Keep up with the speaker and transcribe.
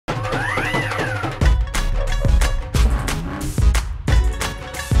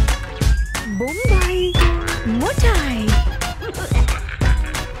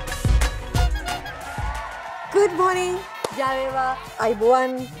morning. Javewa.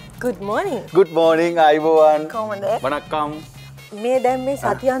 Aibowan. Good morning. Good morning, Aibowan. කොහොමද? වණක්කම්. මේ දැන් මේ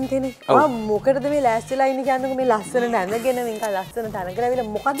සතියන්තේනේ. මොකටද මේ ලෑස්තිලා ඉන්නේ කියන්නකෝ මේ ලස්සන නැඳගෙන මේක ලස්සන තැනකට ඇවිල්ලා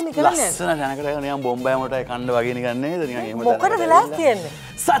මොකද්ද මේ කරන්නේ? ලස්සන තැනකට ඇවිල්ලා නිකන් බොම්බයි මොටයි කන්න වගේ නිකන් නේද? නිකන් එහෙම මොකටද ලෑස්ති වෙන්නේ?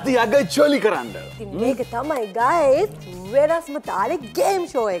 සතියක ජොලි කරන්න. ඉතින් මේක තමයි guys වෙනස්ම තාලේ game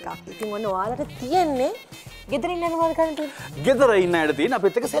show එකක්. ඉතින් ඔන්න ඔයාලට තියෙන්නේ ගෙදරින් යන මොකද කරන්නේ? ගෙදර ඉන්න අයට තියෙන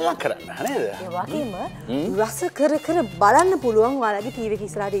අපිත් එක්ක සෙල්ලම් කරන්න නේද? ඒ වගේම රස කර කර බලන්න පුළුවන් ඔයාලගේ ටීවී එක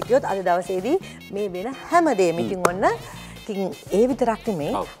ඉස්සරහට හිටියොත් අද දවසේදී මේ වෙන හැමදේම. ඉතින් ඔන්න ඉතින් ඒ විතරක්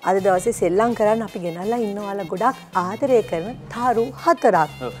නෙමෙයි අද දවසේ සෙල්ලම් කරන්න අපි ගෙනල්ලා ඉන්න ඔයාලා ගොඩක් ආදරය කරන තාරු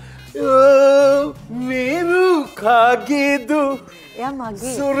 4ක්. මේරු කාගේදු එයා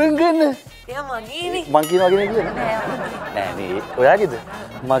මගේ. සුරංගන. එයා මගේනේ. මං කියනවා කියන්නේ නෑ නේ. ඔයාගේද?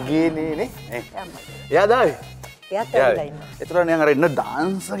 මගේනේ නේ. එයා දාවේ. එයාත් ඇවිල්ලා ඉන්නවා. ඒතර නිකන් අර එන්න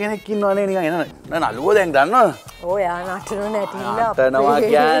ඩාන්ස් කෙනෙක් ඉන්නවනේ නිකන් එන නළුව දැන් දන්නවද? ඔව් එයා නටන නැටිල්ල නටනවා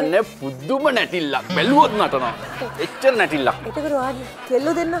කියන්නේ පුදුම නැටිල්ලක්. බැලුවොත් නටනවා. එච්චර නැටිල්ලක්. ඒකර වාඩි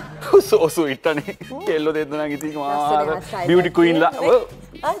කෙල්ලෝ දෙන්න. සෝ ඉටනේ. කෙල්ලෝ දෙන්න නම් ඉතින් බියුටි ක්වීන්ලා.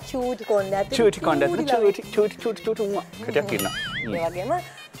 ආ චූටි කොණ්ඩේ. චූටි උම්මා. කටක් ඉන්නවා. ඒ වගේම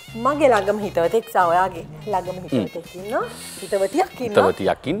මගේ ළඟම හිතවතෙක් සා ඔයාගේ ළඟම හිතවතෙක් ඉන්නවා. හිතවතියක් ඉන්නවා.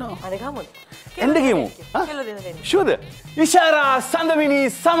 හිතවතියක් ඉන්නවා. අර ගමුද? එන්න ගිමු. කෙල්ලෝ දෙන්න දෙන්න. ෂුවද? ඉෂාරා සඳමිනි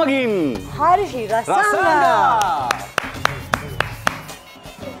සමගින්. හරි රසංගා.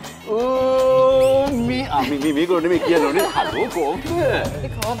 මේ කොරන්නේ මේ කියන්නේ හලෝ කොහොමද?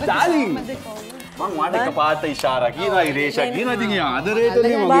 ඩාලින්. මං වාට එකපාරට ඉෂාරා කියනවා ඉරේෂා කියනවා ඉතින්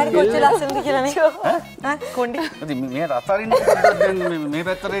ආදරේටනේ මගේ බාර කොච්චර ලස්සනද කියලා නේ. ඈ කොණ්ඩි. ඉතින් මේ රතරින් පොඩ්ඩක් දැන් මේ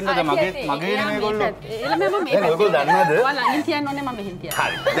පැත්තට එන්නද මගේනේ මේගොල්ලෝ. එළ මම මේ ඔයගොල්ලෝ දන්නවද? ඔයා ළඟින් තියන්න ඕනේ මම මෙහෙන් තියන්න.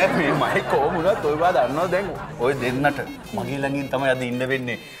 හරි. දැන් මේ මයි කොහොම වුණත් ඔයවා දන්නවද දැන් ඔය දෙන්නට මගේ ළඟින් තමයි අද ඉන්න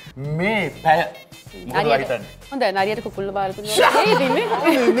වෙන්නේ. මේ පැය මොකද හිතන්නේ? හොඳයි නරියට කුකුල්ල බාර දුන්නා. ඒ ඉතින්නේ.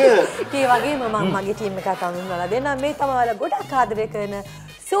 ඒ වගේම මම මගේ ටීම් එකට අඳුන්වලා දෙන්න මේ තමයි ඔයාලා ගොඩක් ආදරය කරන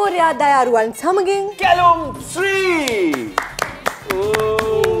සූර්යා දයාරුවන් සමගින් කැලුම් 3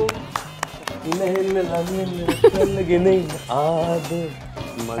 ඉන්න ළඟගෙන ආද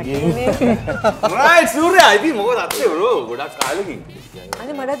මගේ රයිට් සූර්යා ඉතින් මොකද අත්තේ බ්‍රෝ ගොඩක් කාලෙකින්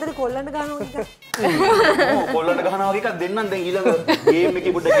අනේ මට ඇත්තට කොල්ලන්ට ගහනවා එක කොල්ලන්ට ගහනවා වගේ එකක් දෙන්නම් දැන් ඊළඟ ගේම්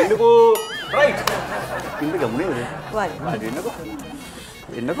එකේ පොඩ්ඩක් ඉන්නකෝ රයිට් ඉන්න ගමු නේද වාඩි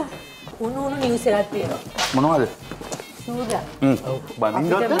එන්නකෝ උණු නිවුස් එකක් තියෙනවා මොනවද සූර්යා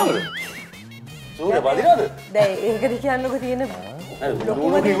බඳින්නවත් නේද සූර්යා බඳිනවද දැන් ඒකද කියන්නකෝ තියෙන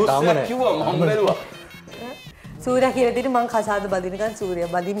ලොකුම නිවුස් කිව්වා මම බැලුවා සූර්යා කියලා දෙන්නේ මං කසාද බඳිනකන් සූර්යා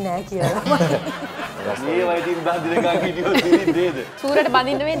බඳින්නේ නැහැ කියලා. මේ වයිටින් බඳිනකන් හිටියොත් ඉතින් නේද? සූර්යාට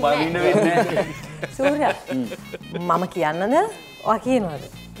බඳින්න වෙන්නේ නැහැ. බඳින්න වෙන්නේ නැහැ. සූර්යා මම කියන්නද? ඔයා කියනවද?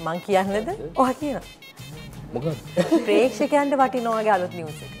 මං කියන්නද? ඔයා කියනවා. මොකක්ද? ප්‍රේක්ෂකයන්ට වටිනවා වගේ අලුත්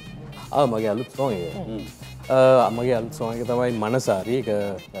නිවුස් එක. මගේ අලුත් සෝන් එක. මගේ අලුත් සෝන් එක තමයි මනසාරි. ඒක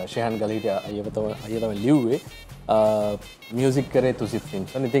ෂෙහන් ගලීට අයියව තමයි ලිව්වේ. මියුසික් කරේ තුසිත්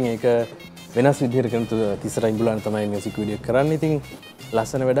ෆින්සන්. ඉතින් ඒක වෙනස් විදිහට කරන තිසර ඉඹුලාන තමයි මියුසික් වීඩියෝ කරන්නේ. ඉතින්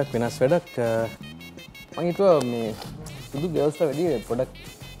ලස්සන වැඩක් වෙනස් වැඩක්. මම හිතුවා මේ සුදු ගර්ල්ස්ලා වැඩි පොඩක්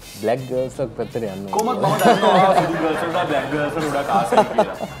බ්ලැක් ගර්ල්ස්ලා පැත්තට යන්න ඕනේ. කොහොමද මම දන්නවා සුදු ගර්ල්ස් වලට බ්ලැක් ගර්ල්ස් වලට උඩ කාසයි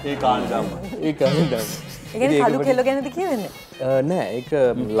කියලා. ඒ කාණ්ඩම්. ඒ කාණ්ඩම්. ඒ කියන්නේ කළු කෙල්ල ගැනද කියවෙන්නේ? නෑ ඒක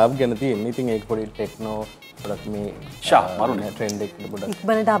ලව් ගැන තියෙන්නේ. ඉතින් ඒක පොඩි ටෙක්නෝ පොඩක් මේ ෂා මරුනේ ට්‍රෙන්ඩ් එකට පොඩක්.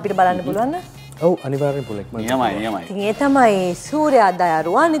 ඉක්මනට අපිට බලන්න පුළුවන් නේද? ඔව් අනිවාර්යෙන් පුළුවන්. නියමයි. ඉතින් ඒ තමයි සූර්යා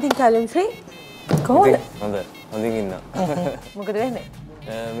දයාරුවන්. ඉතින් කැලුම් ශ්‍රී කොහොමද? හොඳින් ඉන්නවා. මොකද වෙන්නේ?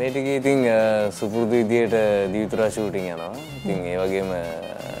 මේ ටිකේ ඉතින් සුපුරුදු විදියට දිවිතුරා ෂූටින් යනවා. ඉතින් ඒ වගේම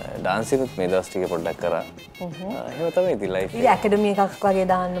ඩාන්ස් එකත් මේ දවස් ටික පොඩ්ඩක් කරා. එහෙම තමයි ඉතින් ලයිෆ් එක. ඉතින් ඇකඩමි එකක් වගේ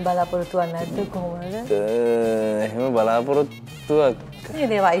දාන්න බලාපොරොත්තු වෙන්නේ නැද්ද කොහොමද? එහෙම බලාපොරොත්තුවක්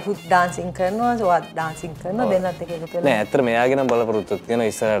නේද වයිෆුත් ඩාන්සින් කරනවා සෝත් ඩාන්සින් කරනවා දෙන්නත් එක එකතු වෙලා. නෑ ඇත්තට මෙයාගේ නම් බලාපොරොත්තුවක් තියෙනවා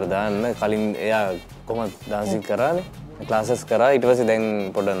ඉස්සරහට දාන්න. කලින් එයා කොහොමද ඩාන්සින් කරානේ. ක්ලාසස් කරා ඊට පස්සේ දැන්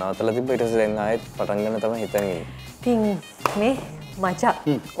පොඩ්ඩක් නවත්තලා තිබ්බා. ඊට පස්සේ දැන් ආයෙත් පටන් ගන්න තමයි හිතන්නේ. ඉතින් මේ මචං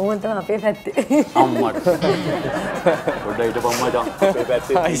ඕන් තමයි අපේ පැත්තේ. අම්මට. පොඩ්ඩක් හිටපන් මචං. අපේ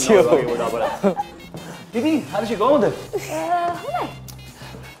පැත්තේ අයියෝ. ඉතින් හරිෂි කොහොමද? හොඳයි.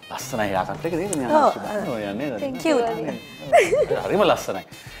 ලස්සනයි යාකට එක නේද මෙයා. ඔය යන්නේ. Thank you. හරිම ලස්සනයි.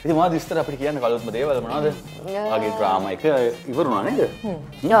 ඉතින් මොනවද විස්තර අපිට කියන්න කලොත්ම දේවල් මොනවද? ආගේ ඩ්‍රාමා එක ඉවරුණා නේද?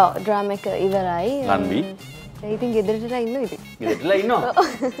 ඔව් ඩ්‍රාමා එක ඉවරයි. රන්වි. ඉතින් ගෙදරටලා ඉන්නවා ඉතින්. ගෙදරටලා ඉන්නවා.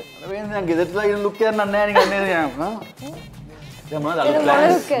 වෙන ගෙදරටලා ඉන්න ලුක් කියන්න නැහැ නිකන් නේද? දැන් මොනවද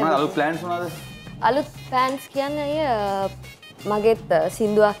අලුත් ප්ලෑන්ස් මොනවද? අලුත් ප්ලෑන්ස් කියන්නේ මගෙත්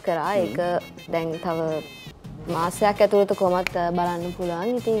සින්දුවක් කරා. ඒක දැන් තව මාසයක් ඇතුළත කොහොමත් බලන්න පුළුවන්.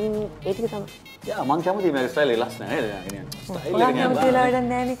 ඉතින් ඒ ටික තමයි. යා මං කැමති මේ ස්ටයිල් එක ලස්සන නේද? ස්ටයිල් ඔයා එක කැමති වෙලා වැඩක්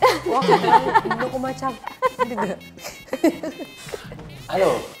නැහැ නේ. ඔයා ඉන්නකො මචං.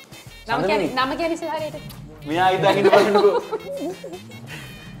 හලෝ. නම කියන්නේ ඉස්සරහට. මෙයා ඉඳන් ඉන්න බලන්නකෝ.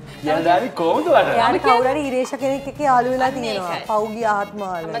 යන්දානි කොහොමද වට? යාර කවුරු හරි ඉරේෂ කෙනෙක් එක්ක යාළු වෙලා තියෙනවා. පෞගි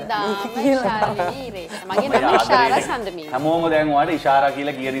ආත්මාවල. මගේ නම ඉෂාරා සඳමී. හැමෝම දැන් ඔයාලට ඉෂාරා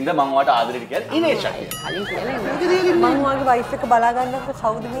කියලා කියන ඉඳ මම ඔයාලට ආදරෙට කියන්නේ ඉරේෂ කියලා. කලින් කියලා මම ඔයාගේ වයිෆ් එක බලා ගන්නකො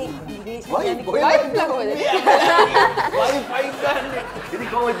කවුද මේ ඉරේෂ කියන්නේ? වයිෆ්ලා කොහෙද? වයිෆයි ගන්න. ඉතින්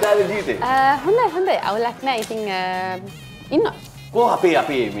කොහොමද දාලා ජීවිතේ? හොඳයි අවුලක් නැහැ. ඉතින් ඉන්නවා. කො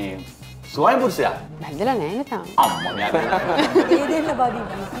අපේ මේ සුවයි පුරුෂයා. බැඳලා නැහැ නේ තාම. අම්මා මෙයා. ඒ දෙන්න බඩි.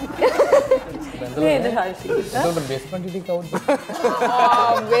 නේද හර්ෂි? ඒකට බේස්මන්ට් ඉතින් කවුද?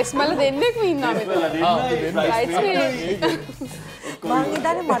 වෙස්මල දෙන්නෙක්ම ඉන්නවා මෙතන. මං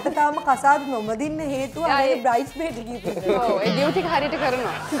හිතන්නේ මට තාම කසාද නොමදින්න හේතුව අනේ බ්‍රයිස්මේඩ් කීපේ. ඔව් ඒ ඩියුටි එක හරියට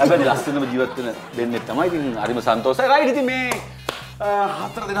කරනවා. හැබැයි ලස්සනම ජීවත් වෙන දෙන්නෙක් තමයි. ඉතින් හරිම සන්තෝෂයි. රයිට් ඉතින් මේ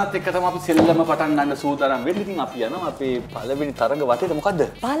හතර දෙනාත් එක්ක තමයි අපි සෙල්ලම පටන් ගන්න සූදානම් වෙන්නේ. ඉතින් අපි යනවා අපේ පළවෙනි තරඟ වටේට. මොකද්ද?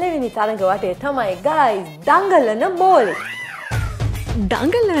 පළවෙනි තරඟ වටේ තමයි guys දඟලන බෝලේ.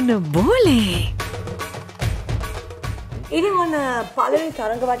 දඟලන බෝලේ. ඉතින් ඔන්න පළවෙනි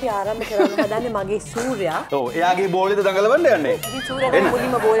තරඟ වටේ ආරම්භ කරන්න හදන්නේ මගේ සූර්යා. ඔව් එයාගේ බෝලෙද දඟලවන්න යන්නේ. ඉතින් සූර්යා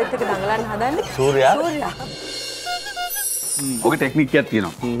මුලින්ම බෝලෙත් එක්ක දඟලන්න හදන්නේ. සූර්යා? සූර්යා. ඔගේ ටෙක්නික් එකක්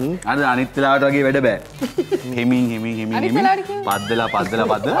තියෙනවා. අර අනිත් වෙලාවට වගේ වැඩ බෑ. හිමින් පද්දලා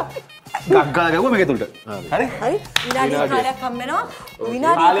ගක් ගාලා ගවුවා මේක තුලට. හරි? හරි. විනාඩි කාලයක් හම්බ වෙනවා.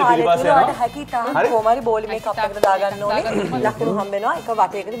 විනාඩි කාලයක් තුලට හැකි තරම් කොහොම හරි බෝලි මේ කප් එකට දාගන්න ඕනේ. ලකුණු හම්බ වෙනවා. එක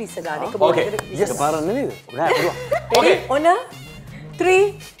වටයකට 20 ගන්න. එක බෝලයකට 20. පාරක් නෙමෙයිද? නෑ පුළුවන්. Okay. ඔන්න 3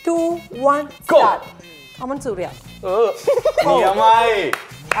 2 1 start. අමන් සූර්යා. නියමයි.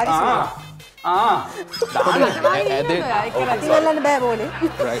 හරි සූර්යා. ඉතින් බෑ බෝලේ.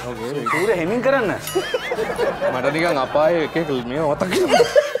 රයිට් ඕකේ. සූර්ය හෙමින් කරන්න. මට නිකන් අපායේ එක එක මේ මතක.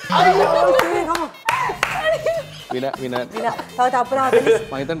 අයියෝ සූර්යා කම. විනා තව තප්පර 40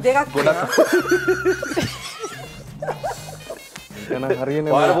 මම හිතන්නේ දෙකක් ගොඩක් යන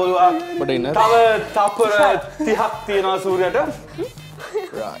හරියනේ වාර බලුවා. පොඩ ඉන්න. තව තප්පර 30ක් තියෙනවා සූර්යට.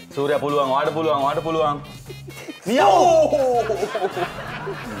 රයිට්. සූර්යා පුළුවන් වාට පුළුවන්. නියෝ.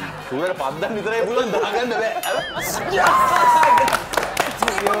 සූර්යට පද්දන් විතරයි පුළුවන් දාගන්න බෑ.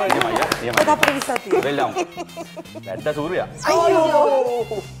 තප්පර 20ක් තියෙනවා. වෙල් ඩවුන්. වැද්දා සූර්යා.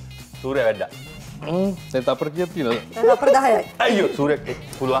 අයියෝ. සූර්යා වැද්දා. දැන් තප්පර කීයක් තියෙනවද? තප්පර 10යි. අයියෝ සූර්යා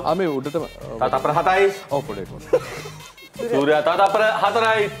පුළුවන්. ආ මේ උඩටම තව තප්පර 7යි. ඔව් පොඩේ. සූර්යා තව තප්පර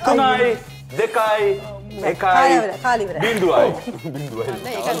 4යි 3යි 2යි 1යි කාලි ඉවරයි. බිඳුවයි.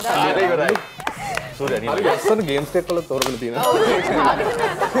 ඒක ඉවරයි. සූර්යා නියමයි. ලස්සන ගේම්ස් ටික වල තෝරගෙන තියෙනවා.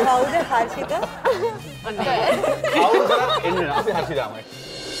 කවුද හර්ෂිත? අවුරුද්දක් එන්නේ නැහැ. අපි හර්ෂිතාමයි.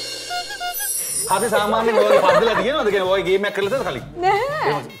 අපි සාමාන්‍යයෙන් ඔයගේ පද්දලා තියෙනවද කියන්නේ ඔය ගේම් එකක් කරලා තියෙනවද කලින්?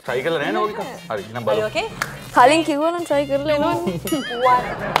 නැහැ. try කරලා නැහැ නෝක. හරි එහෙනම් බලමු. Okay. කලින් කිව්වා නම් try කරලා එනවා. 1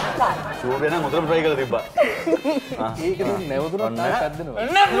 start. සූර්යා නම් මුදලම try කරලා තිබ්බා. ඒක දුන්නේ නැවතුනත් තාම පැද්දෙනවා.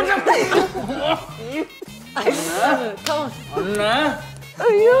 ඔන්න.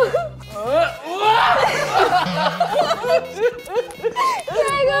 අයියෝ.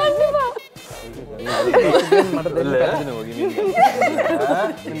 මට දෙන්න පැද්දෙනවා වගේ නිකන්.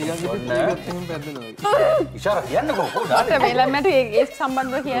 නිකන් පිටින් පැද්දෙනවා. ඉෂාරා කියන්නකෝ කොහොමද? මට මේ ළමයට ඒ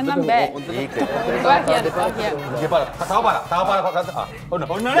සම්බන්ධව කියන්නම් බෑ. ඒක. ඔයා කියන්න. දෙපාර තව පාර. ඔන්න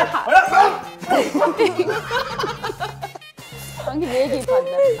නේ. අංගි වේගී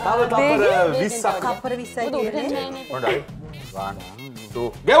පද්ද. තව තප්පර 20ක්. තප්පර 20යි කියන්නේ. හොඳයි. 1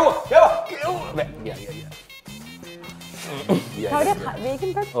 2 ගෙවුවා. බෑ. ගියා. කවුද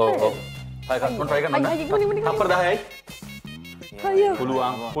වේගින් පද්ද? ඔව්. try කරන්න. තප්පර 10යි. අයියෝ.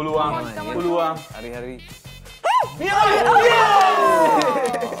 පුළුවන්. හරි.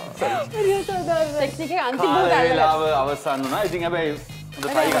 සෙක්සි එකේ අන්තිම කාල බෝල වේලාව අවසන් වුණා. ඉතින් හැබැයි හොඳ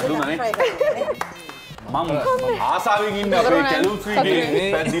try එකක් දුන්නානේ. මම ආසාවෙන් ඉන්න අපේ කැලුම් ශ්‍රීගේ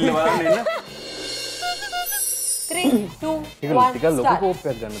පැද්දිල්ල බලන්න ඉන්න. 3 2 ටික 1 ටික ලොකු start.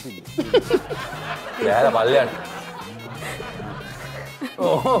 කෝප්පයක් ගන්න තිබ්බේ. බෑලා පල්ලයන්.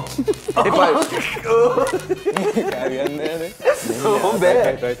 ඕ. එපා. කෑවියන්නේ නේ. ඕම්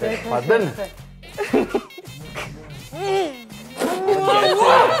බෑ. පද්දන්න.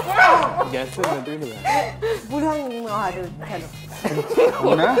 ගෑස් එක නැති වෙන්නේ. පුළුවන් ආහාර කන.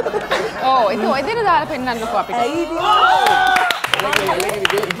 ඕන. ඔව් ඒක ඔය දෙන දාලා පෙන්නන්නකෝ අපිට. ඇයි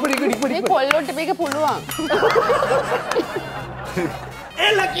ඉතින් මේ කොල්ලොන්ට මේක පුළුවන්.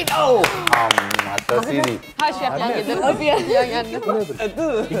 එලකිඩෝ. අම්මතසිරි. හර්ෂයක් යන් ගෙදර අපි යන්න.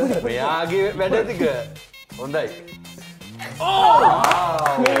 මෙයාගේ වැඩ ටික හොඳයි.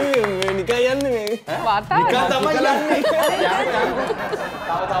 නිකන් යන්නේ මේ. වාටා. නිකන් තමයි යන්නේ.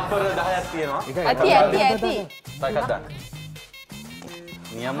 තව තප්පර 10ක් තියෙනවා. ඇති. එකක් ගන්න.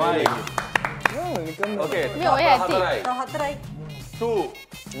 නියමයි. ඕකේ. මේ ඔය ඇති. 4යි. 2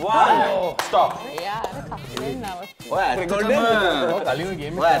 1 stop. යාර කප්පෙන් නවස්. ඔය ඇත්තටම කලින්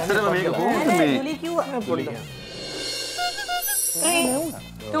ගේම් ඔය ඇත්තටම මේක කොහොමද මේ ජුලි කිව්වා. 3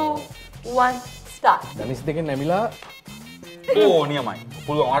 2 1 start. දනිස් දෙකෙන් නැමිලා ඕ නියමයි.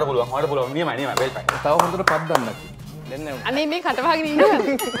 පුළුවන් ඔයාලට පුළුවන් නියමයි වෙල් පයි. තව හොඳට පත් දන්නත් දෙන්න අනේ මේ කටවහගෙන ඉන්නවා.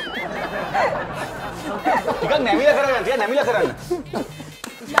 ටිකක් නැමිලා කරගන්න. ටිකක් නැමිලා කරන්න.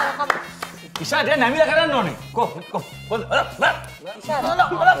 ඉෂා ටිකක් නැමිලා කරන්න ඕනේ. කොහොමද?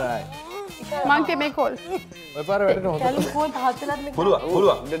 මං කේ මේ කෝල්. ඔය පාර වැඩට හොඳ කැලුම් කෝල් පහත් වෙලාද මේ පුළුවන්.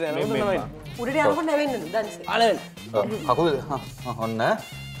 උඩට යනවා තමයි. උඩට යනකොට නැවෙන්නේ දන්ස. කකුල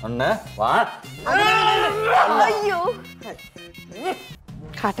ඔන්න වාට්. අයියෝ.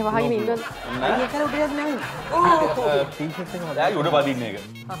 කටවහගෙන ඉන්නවා. අයිය කර උඩට නැවෙන්නේ. ටීෂර්ට් එක දැන් උඩ පදින්න එක.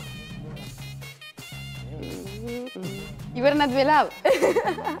 ඉවර නැත් වෙලාව.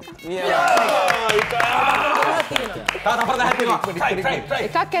 තා තපර 10ක් තියෙනවා. try.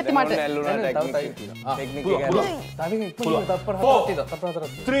 එකක් ඇති මට. ඇල්ලුණා ටෙක්නික් එක පුළුවන්. තව එකක් පුළුවන් තප්පර හතරක් තියෙනවා තප්පර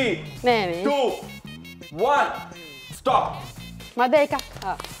හතරක් 3 නෑ නේ. 2 1 stop. මද එකක්.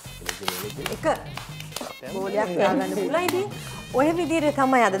 එක බෝලයක් දාගන්න පුළුවන් ඉතින්. ඔය විදිහට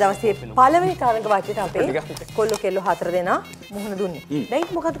තමයි අද දවසේ පළවෙනි තරඟ වාක්‍යයට අපේ කොල්ල කෙල්ල 4 දෙනා මුහුණ දුන්නේ. දැන්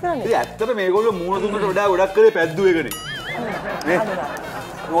මොකද කරන්නේ? ඉතින් ඇත්තට මේගොල්ලෝ මූණ දුන්නට වඩා ගොඩක් කරේ පැද්දු එකනේ. නේ?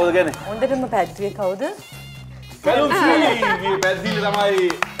 මොකද කියන්නේ? හොඳටම පැද්දුවේ කවුද? කැලුම් සී මේ පැද්දිල්ල තමයි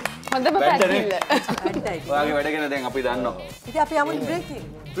හොඳම බැටනේ. පැද්දිල්ල. ඔයාගේ වැඩ ගැන දැන් අපි දන්නවා. ඉතින් අපි යමු බ්‍රේක් එක.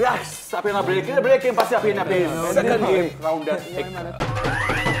 yes අපි යනවා බ්‍රේක් එක. බ්‍රේක් එකෙන් පස්සේ අපි එන්නේ අපේ සෙකන්ඩ් ගේම් රවුන්ඩ් එක.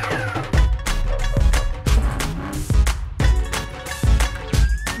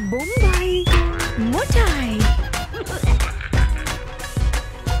 Bombai Motai.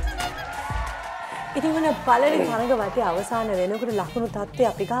 ඉතින් මොන පළවෙනි තරඟ වාක්‍යයේ අවසාන වෙනකොට ලකුණු තත්ත්වය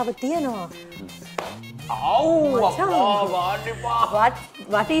අපි ගාව තියෙනවා.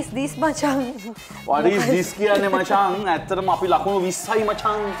 What is this මචං? what is this කියන්නේ මචං? ඇත්තටම අපි ලකුණු 20යි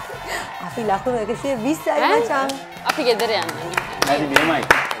මචං. අපි ලකුණු 120යි මචං. අපි ගෙදර යන්න. නැති මෙහෙමයි.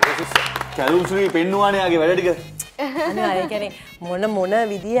 කැලුම් සී පෙන්නුවානේ යාගේ වැඩ ටික. අනේ අය කියන්නේ මොන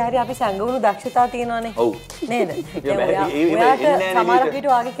විදිහේ හරි අපි සංගවුණු දක්ෂතා තියෙනවානේ. ඔව්. නේද? ඔයාට සමහර විට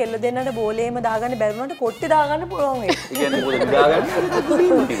ඔයාගේ කෙල්ල දෙන්නට බෝලේම දාගන්න බැරි වුණාට කොට්ටේ දාගන්න පුළුවන් වෙයි. ඒ කියන්නේ මොකද දාගන්න?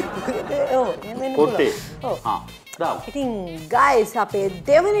 ඔව් එන්න කොට්ටේ. ඔව්. හා. දාමු. ඉතින් guys අපේ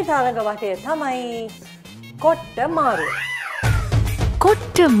දෙවෙනි තරඟ වටය තමයි කොට්ට මාරුව.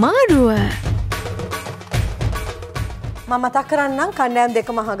 කොට්ට මාරුව. මම මතක් කරන්නම් කණ්ඩායම්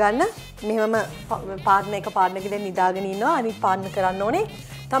දෙකම අහගන්න. මෙහෙමම පාර්ට්නර් කෙනෙක් නිදාගෙන ඉන්නවා අනිත් පාර්ට්නර් කරන්න ඕනේ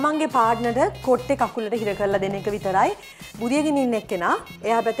තමන්ගේ පාර්ට්නර්ට කොට්ටේ කකුලට හිර කරලා දෙන එක විතරයි. බුදියගෙන ඉන්න එක්කෙනා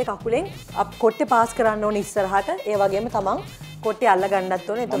එයා පැත්තේ කකුලෙන් කොට්ටේ පාස් කරන්න ඕනේ ඉස්සරහට. ඒ වගේම තමන් කොට්ටේ අල්ල ගන්නත්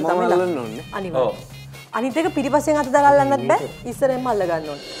ඕනේ. එතකොට තමයි අල්ලන්න ඕනේ. අනිවාර්යයෙන්. අනිත් එක පිටිපස්සෙන් අත දාලා අල්ලන්නත් බෑ. ඉස්සරෙන්ම අල්ල ගන්න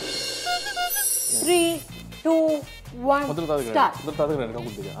ඕනේ. 3 2 1 හොඳට තද කරන්න start. හොඳට තද කරන්න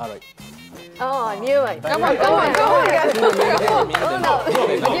කකුල් දෙක alright නියමයි. Come on.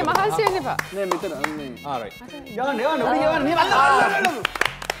 මේ මහන්සි වෙන්න එපා. නෑ මෙතන අන්නේ. alright යන්න උඩ යන්න නියමයි.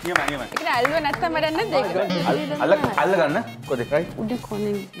 ඒක නෑ ඇල්ලුව නැත්තම් වැඩක් නැද්ද ඒක? අල්ල ගන්න. කොහෙද? right. උඩ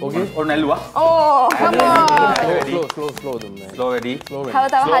කොනේ. okay ඔන්න ඇල්ලුවා. ඕ come on. slow දුන්න slow ready. slow තව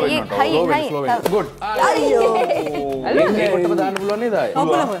හයි good අයියෝ. මේ කොටම දාන්න පුළුවන් නේද ආයේ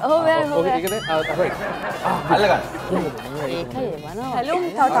ඔව් වෙන okay ඒකද right අල්ල ගන්න. ඒකයි වනවා. හැලුම්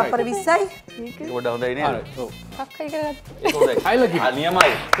තව තප්පර 20යි. ගොඩ හොඳයි නේද? alright so කක්කයි කරගත්තා. ඒක හොඳයි. අයිලා කිව්වා.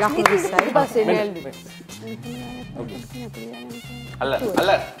 නියමයි. ලකුණු 20යි. පස්සේ නෑල්ලු. අල්ල.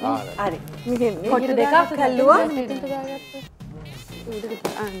 හරි. කොට්ට දෙකක් හැල්ලුවා.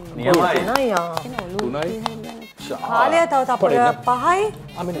 නියමයි. නයා. තුනයි කාලය තව තප්පර 5යි.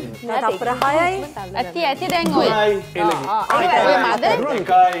 අමින තව තප්පර 6යි. ඇති දැන් ඔය. තුනයි. ඔය මද?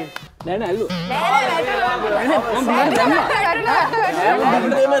 එකයි. නෑ නෑ ඇල්ලුවා.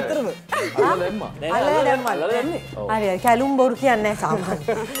 අල්ලලා දැම්මා. හරි හරි කැලුම් බොරු කියන්නේ නැහැ සාමාන්‍ය.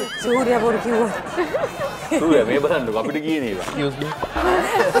 සූර්ය බොරු කිව්වොත්. සූර්ය මේ බලන්නකො අපිට කියන ඒවා. excuse me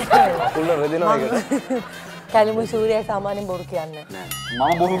කුල්ල රෙදිනවා ඒකට. කැලුම් සූර්යයි සාමාන්‍යයෙන් බොරු කියන්නේ නැහැ.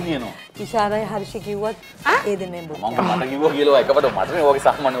 මම බොරු කියනවා. ඉෂාරයි හර්ෂ කිව්වත් ඒ දෙන්නේ බොරු. මම මට කිව්වා කියලා එකකට මටනේ ඔයගේ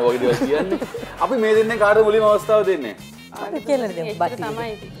සාමාන්‍ය ඔයගේ දේවල් කියන්නේ. අපි මේ දෙන්නේ කාටද මුලින්ම අවස්ථාව දෙන්නේ? අපි කියලා දෙමු ඒක බට්ටි.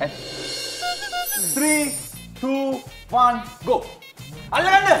 තමයි. 3 2 1 go.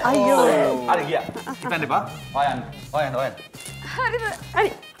 අල්ලගන්න. අයියෝ. හරි ගියා. හිතන්න එපා. ඔයන්. හරි.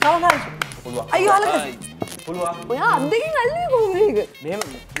 කවුද හරි? පුළුවන්. අයියෝ අල්ලගන්න. පුළුවන්. ඔයා අත් දෙකෙන් අල්ලුවේ කොහොමද ඒක? මෙහෙම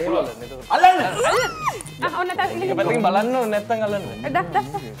බලන්න එතකොට. අල්ලන්න. ඔන්න තව එක පැත්තකින් බලන්න ඕනේ නැත්නම් අල්ලන්න.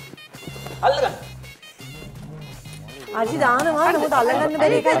 අල්ලගන්න. අජි දානවා නමුත් අල්ලගන්න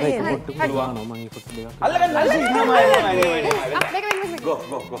බැරි එකයි තියෙන්නේ. පුළුවන්. මම ඒ කොට දෙකක් අල්ලගන්න. ගෝ.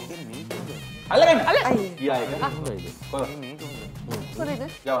 අල්ලගන්න. ගියා එක. කොහෙද?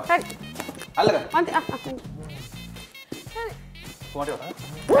 යවා. හරි. අල්ලගන්න. අන්ති කොහොමද?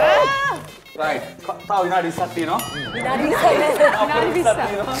 රයිට්. තව විනාඩි 20ක් තියෙනවා. විනාඩි 20යි.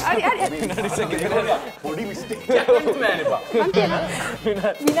 හරි හරි. පොඩි මිස්ටේක් එකක් නෑනේ බා.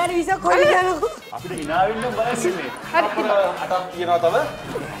 විනාඩි 20ක් කොහෙද යනකෝ? අපිට hina වෙන්න බලන්න ඉන්නේ. හරි. අපිට 8ක් තියෙනවා තව.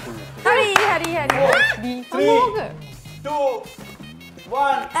 හරි. 3 2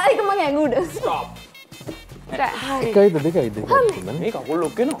 1 ඒක මගේ ඇඟ උඩ. stop. එකයිද දෙකයිද තුනනේ මේ කකුල්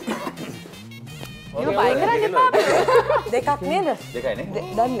ලොක් වෙනවා. ඒක බය කරන්න එපා. දෙකක් නේද? දෙකයි නේ.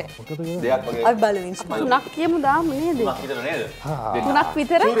 දන්නේ. දෙයක් වගේ. අපි බලමු. තුනක් කියමු දාමු නේද? තුනක් විතර නේද? තුනක්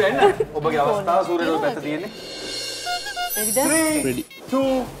විතර. සූර්ය එන්න. ඔබගේ අවස්ථාව සූර්යගේ පැත්ත තියෙන්නේ. Ready? 3 2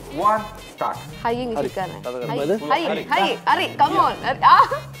 1 start. හයියෙන් ඉසි කරන්න. හයි හරි come on.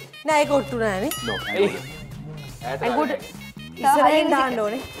 නෑ ඒක ඔට්ටු නෑනේ. අඟුඩ ඉස්සරහින් දාන්න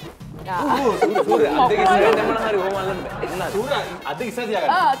ඕනේ. සූර්ය අත් දෙක ඉස්සරහට දැම්මම හරි ඔහොම අල්ලන්න බෑ. එන්න. සූර්ය අද ඉස්සර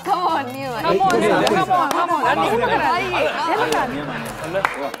තියාගන්න. come on නියමයි.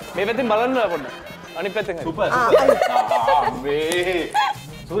 මේ පැත්තෙන් බලන්න පොඩ්ඩක්. අනිත් පැත්තෙන් හරි. සුපර්. මේ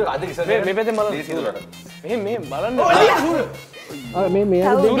සූර්ය අද ඉස්සර මේ පැත්තෙන් බලන්න. සූර්ය. මෙහෙම බලන්න. මේ මේ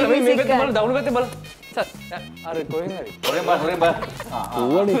සූර්ය මේ පැත්තෙන් බලන්න දකුණු පැත්තෙන් බලන්න. අර කොහෙන් හරි. හොරෙන් බලන්න.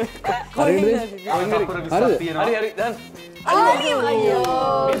 ඕවනේ හරිද කොහෙන් අපර 20ක් තියෙනවා. හරි දැන් අයියෝ.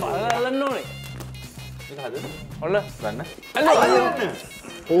 මේ බලලා අල්ලන්න ඕනේ. ඒක හද. ඔන්න ගන්න.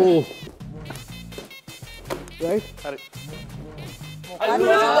 ඕ රයිට් හරි.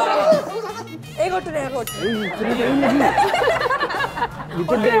 ඒක ඔට්ටු නෑ ඒක ඔට්ටු.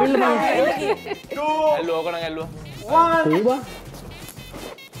 විතර ඇවිල්ලා මම ඇල්ලුවා ඕක නම් ඇල්ලුවා. කොහොමද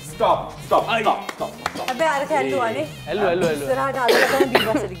stop. හැබැයි අර කැල්ලුවානේ. ඇල්ලුවා. ඉස්සරහට අල්ලගෙන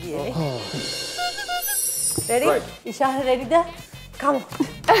දිවසට ගියේනේ. Ready? Right. Ishan readyද? Come on.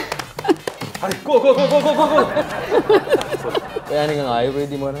 හරි go. ඔයා නිකන්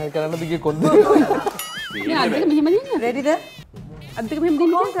ආයුර්වේදී මොන හරි කරන්නද ගියේ කොන්ද මේ අත් දෙක මෙහෙම දින්න. Readyද? අත් දෙක මෙහෙම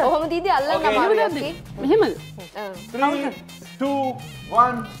දින්න කියද? කොහොමද දීදී අල්ලන්න Okay. අමාරුයි අපි. මෙහෙමද? 3 2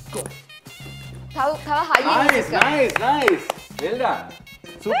 1 go. තව හයියෙන් nice. well done.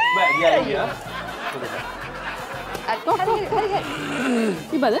 super ගියා. හරි.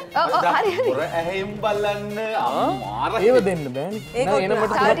 ඉබද? හරි. පොර ඇහෙන් බලන්න අමාර. ඒව දෙන්න බෑනේ ඒක නෑ එන ඔට්ටු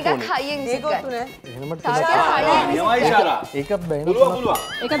මට තව තුනක් ටිකක් ඕනේ හයියෙන් ඒක ඔට්ටු නෑ. එහෙනම් මට තව තුනක් ටිකක් හයියෙන් නියමයි ඉෂාරා. ඒකත් බෑ එහෙනම් පුළුවන්.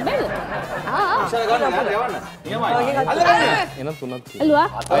 ඒකත් බෑද? ඉෂාරා ගන්න යවන්න. නියමයි. අල්ලගන්න. එහෙනම් තුනක් තියෙනවා ඇල්ලුවා.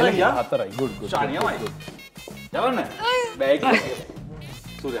 අතල ගියා. හතරයි good ඉෂාරා නියමයි. යවන්න. බෑ ඒක.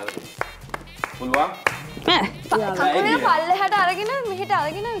 සූර්ය අර. පුළුවන්. කකුලේ පල්ලෙහාට අරගෙන මෙහෙට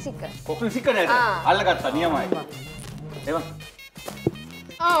අරගෙන විසික. කොක්කෙන් සික්ක නේද? අල්ලගත්තා නියමයි. එවන්.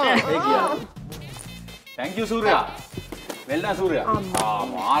 ඒ ගියා. thank you Surya. well done සූර්යා.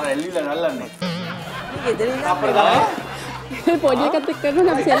 මාර ඇල්ලිලා නල්ලන්නේ. මේ ගෙදර ඉන්න අපර දාලා. පොඩි එකත් එක්ක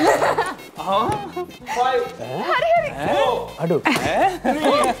කරනවා අපි සෙල්ල. 5 හරි. අඩු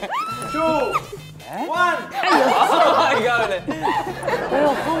 2 1 ඔය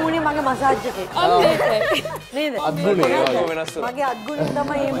ඔක්කොම උනේ මගේ මසාජ් එකේ. නේද? අද්ගුණේ ඒ වගේ. වෙනස් වෙනවා. මගේ අත්ගුණෙන්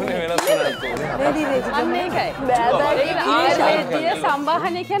තමයි එන්නේ. වෙනස් වෙනවා. Ready? අන්න ඒකයි. බෑ ඒක ආයුර්වේදීය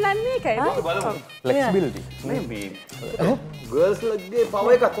සම්බාහනය කියන්නේ ඒකයි. බලමු. flexibility මේ ගර්ල්ස් ලග්ගේ පව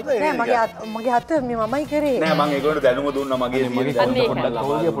එකක් හොඳයි. නෑ මගේ අත මේ මමයි කරේ. නෑ මම ඒගොල්ලන්ට දැනුම දුන්නා මගේ තියෙන අන්න ඒකයි. පොඩ්ඩක්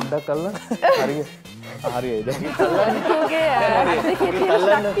කෝලිය ලබා. පොඩ්ඩක් අල්ලන්න හරිය හරියයිද ඔගේ අත් දෙකේ තියෙන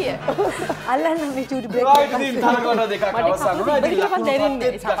ශක්තිය. අල්ලන්න මේ චූටි බ්‍රේක් රයිට් ඉතින් තරගවල දෙකක් අවසන් වුණා. ඉතින් ඉතින් ලකුණු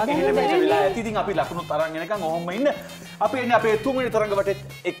දෙන්නේ. පහක් එහෙම වෙලා ඇති. ඉතින් අපි ලකුණුත් අරන් එනකන් ඔහොම ඉන්න. අපි එන්නේ අපේ තුන්වෙනි තරඟ වටේත්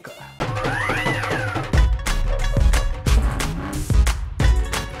එක්ක.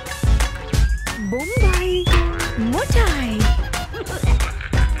 Bombai Motai.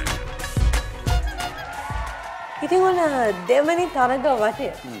 ඉතින් ඔන්න දෙවනි තරඟ වටය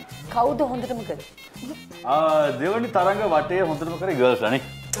කවුද හොඳටම කරේ? දෙවනි තරඟ වටේ හොඳටම කරේ ගර්ල්ස් ලානේ.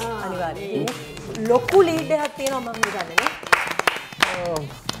 අනිවාර්යයෙන්. ලොකු ලීඩ් එකක් තියෙනවා මම හිතන්නේ නේ.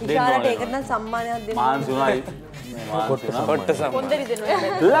 ඉෂාරට ඒකට නම් සම්මානයක් දෙන්න. මාන්සුනයි. කොට්ටසම්. කොන්දරි දෙනවා.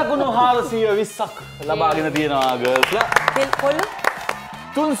 ලකුණු 420ක් ලබාගෙන තියෙනවා ගර්ල්ස්ලා. කොල්ල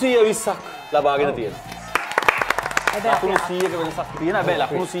 320ක් ලබාගෙන තියෙනවා. ලකුණු 100ක වෙනසක් තියෙනවා. හැබැයි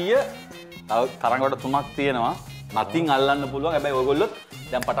ලකුණු 100 තව තරඟ වල 3ක් තියෙනවා. නතින් අල්ලන්න පුළුවන්. හැබැයි ඔයගොල්ලොත්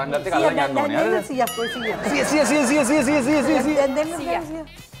දැන් පටන් ගත්ත එක අල්ලන්න යන්න ඕනේ. හරිද? 100ක් ඔය 100. 100 දැන් දෙන්න 100.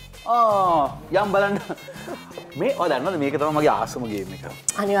 යම් බලන්න මේ ඔය දන්නවද මේක තමයි මගේ ආසම ගේම් එක.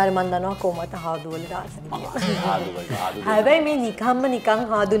 අනිවාර්යයෙන් මම දන්නවා කොහොමද හාදු වලට ආසයි. හැබැයි මේ නිකන්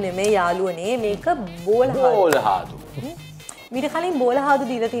හාදු නෙමෙයි යාළුවනේ මේක බෝල හාදු. මීට කලින් බෝල හාදු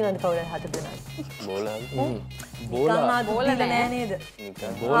දීලා තියෙනවද කවුරුහරි හතර දෙනා? බෝල හාදු. බෝල හාදු දීලා නෑ නේද?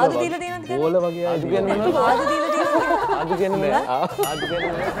 හාදු දීලා තියෙනවද? බෝල වගේ හාදු කියන්නේ හාදු දීලා තියෙනවද? හාදු කියන්නේ හාදු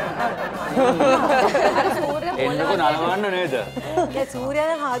කියන්නේ එන්නකො නලවන්න නේද? ඒ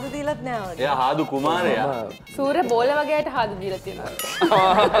සූර්යයා හාදු දීලත් නෑ වගේ. එයා හාදු කුමාරයා. සූර්ය බෝල වගේට හාදු දීලා තියෙනවා.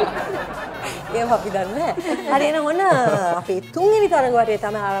 ඒව අපි දන්නේ නෑ. හරි එහෙනම් ඔන්න අපේ තුන්වෙනි තරඟ වටේ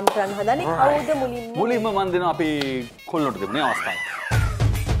තමයි ආරම්භ කරන්න හදන්නේ. කවුද මුලින්ම? මුලින්ම මන් දෙනවා අපි කොල්ලොට දෙමුනේ අවස්ථාව.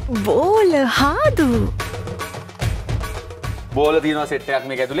 බෝල හාදු බෝල තියෙනවා සෙට් එකක්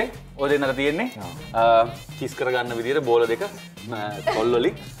මේක ඇතුලේ. ඔය දෙන්නට තියෙන්නේ කිස් කරගන්න විදිහට බෝල දෙක කොල්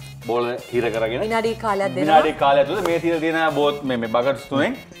වලින් බෝල හිර කරගෙන විනාඩි කාලයක් දෙනවා. විනාඩි කාලයක් තුළ මේ තියෙන බෝත් මේ බකට්ස්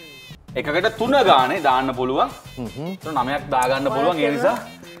තුනෙන් එකකට 3 ගානේ දාන්න පුළුවන්. 9ක් දාගන්න පුළුවන්. ඒ නිසා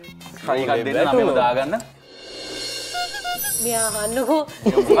try එකක් දෙන්න 9ම දාගන්න. මෙයා අහන්නකෝ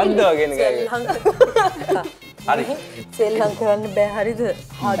මොකද්ද වගේ නිකන් හරි. සෙල්ලම් කරන්න බෑ හරිද?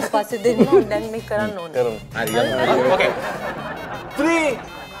 හාදු පස්සේ දෙන්න දැන් මේ කරන්න ඕනේ. කරමු. හරි. ඕකේ. 3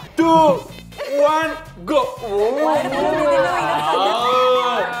 2 1 go.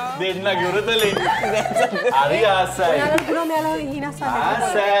 දෙන්න ගුරුතලේ. හරි ආසයි. ඔයාලා පුරා මෙයාලා හිනස්සන්න.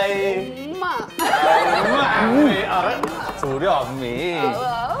 ආසයි. අම්මා. අර සූර්ය අම්මේ.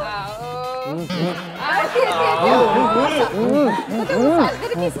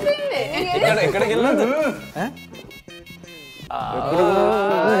 එකට ගෙල්ලන්නද?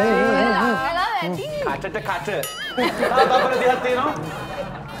 කටට කට. තාපර දිහා තියෙනවා.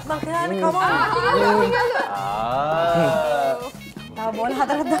 මම කරන්නේ කමෝ. තා බෝල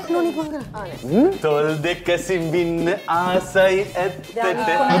හතරක් දාන්න ඕනේ මං කරන්නේ. තොල් දෙක සිඹින්න ආසයි ඇත්තට.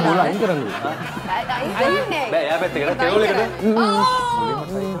 බෝල අයින් කරන්නේ. බෑ යා පැත්තකට ටේබල් එකට.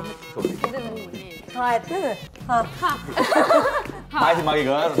 හා ඇත්තද? හා. ආයි මගේ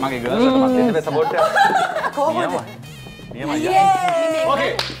ගර්ල් මත් දෙන්න බෑ සපෝට් එක. කොහොමද? නියමයි.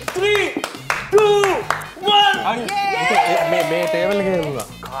 ඕකේ 3 2 1 මේ ටේබල් එකේ නුනා.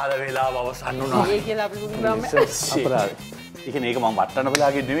 කාල වේලාව අවසන් වුණා. ඒ කියලා අපි බුදුරම් අපරාධ. ඒක මේක මම වට්ටන්න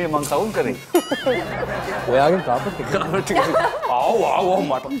බලාගෙන නෙමෙයි මම කවුන්ට් කරේ. ඔයාගේ කාපට් එක. ආව්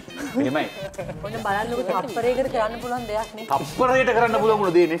මට. එහෙමයි. ඔන්න බලන්නකො තප්පරයකට කරන්න පුළුවන් දෙයක් නේ. තප්පරයට කරන්න පුළුවන්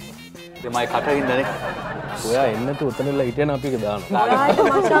උන දෙන්නේ. දැන් මයි කටින්දනේ. ඔයා එන්නතු උතනilla හිටියන අපි එක දානවා. ඔයාට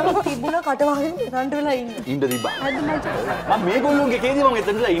මචං තිබුණ කට වහගෙන රන්ට වෙලා ඉන්න. ඉන්න තිබ්බා. හරිද මචං? මම මේගොල්ලෝගේ කේදී මම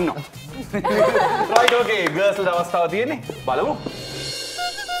එතනලා ඉන්නවා. රයිට් ඕකේ ගර්ල්ස් ලා අවස්ථාව තියෙන්නේ. බලමු.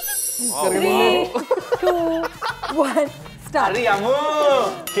 3 2 1 start. හරි යමු.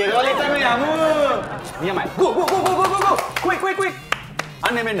 කෙරවලටම යමු. නියමයි. Go. Quick.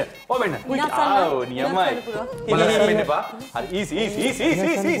 අනේ මෙන්න. ඔය මෙන්න. ආව් නියමයි. බලන්න මෙන්න පා. හරි easy.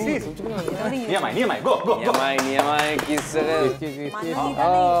 නියමයි. Go. නියමයි කිස් එක.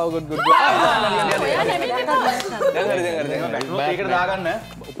 good. දැන් හරි. ඒකට දාගන්න.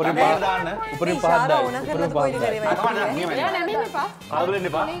 උපරිම දාන්න. උපරිම පහක් දාන්න. නියමයි. නැමෙන්න එපා. ආවල ඉන්න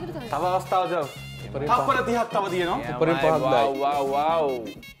පා. තව අවස්ථාවක් තප්පර 30ක් තව තියෙනවා. උපරිම පහක් දායි. wow.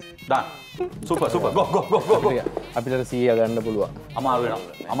 දාන්න. සුපර්. Go. අපිට 100 ගන්න පුළුවන්. අමාරු වෙනවා.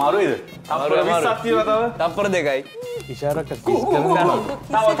 අමාරු වේද? තප්පර 20ක් තියෙනවා තව. තප්පර දෙකයි. ඉෂාරාවක් කිස් කරන්න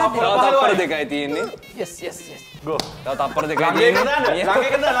තව තප්පර 15යි. දෙකයි තියෙන්නේ. yes. Go. තව තප්පර දෙකයි ළඟට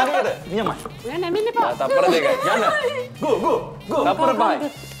තියෙන්නේ. ළඟට. නියමයි. ඔයා නැමෙන්න එපා. තප්පර දෙකයි. යන්න. Go. තප්පර පහයි.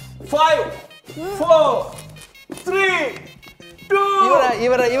 5 4 3 2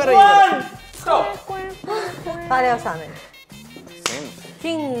 ඉවරයි. 1 stop. කාලය අවසන්.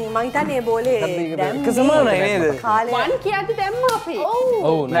 ඉතින් මං හිතන්නේ බෝලේ දැන් එක සමානයි නේද? කාලය වන් කියද්දි දැම්මා අපි.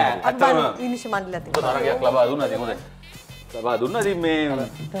 ඔව් නෑ අපි ඇත්තම විනිශ්චය මණ්ඩලයත් එක්ක. තරගයක් ලබා දුන්නා ඉතින් හොඳයි. ලබා දුන්නා ඉතින් මේ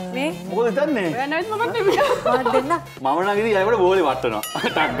මේ මොකද හිතන්නේ? ඔයා නැවිත් මොකක්ද නෙමෙයි. මම දෙන්න. මම නම් ඉතින් අයවට බෝලේ වට්ටනවා.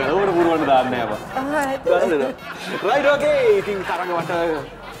 ටක් ගාලා උඩ පුරවන්න දාන්නේ අපා. රයිට් ඕකේ. ඉතින් තරඟ වට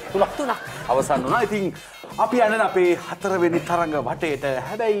තුනක් අවසන් වුණා. ඉතින් අපි යන්නේ අපේ 4 වෙනි තරඟ වටේට.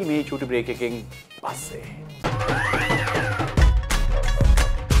 හැබැයි මේ චූටි බ්‍රේක් එකෙන් පස්සේ.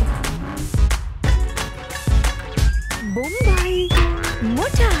 Bombai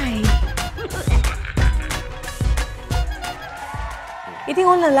Motai. ඉතින්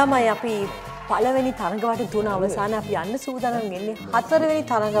ඔන්න ළමයි අපි පළවෙනි තරඟ වටේ තුන අවසාන අපි යන්න සූදානම් වෙන්නේ හතරවෙනි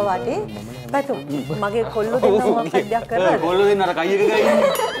තරඟ වටේ පැතුම්. මගේ කොල්ලෝ දෙන්න මොකක්ද දෙයක් කරලා. කොල්ලෝ දෙන්න අර කයි එක ගා ඉන්නේ.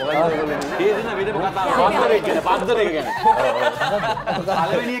 මොකද්ද කොල්ලෝ? ඒ දෙන්න වෙනම කතාවක්. පද්දරේ ගැන.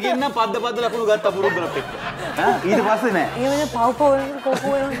 පළවෙනි එකෙන් නම් පද්ද ලකුණු ගත්ත පුරුද්දලත් එක්ක. ඊට පස්සේ නෑ. එහෙම නේ පව් වෙන කොපු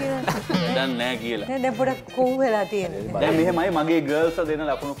වෙනවා කියන. වැඩක් නැහැ කියලා. දැන් පොඩක් කොහොම වෙලා තියෙන්නේ. දැන් මෙහෙමයි මගේ ගර්ල්ස් දෙන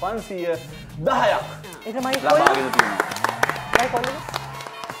ලකුණු 510ක්. ඒක මගේ ලබාගෙන තියෙනවා.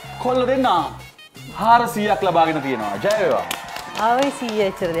 කොල්ල දෙන්න 400ක් ලබාගෙන තියෙනවා. ජය වේවා. ආවේ 100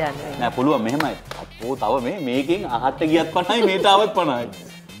 එච්චර දෙයක් නෙවෙයි. නෑ පුළුවන් මෙහෙමයි. අපෝ තව මේකෙන් අහත් ගියත් 50යි මේට ආවත් 50යි.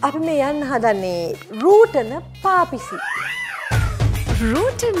 අපි මේ යන්න හදන්නේ රූටන පාපිසි.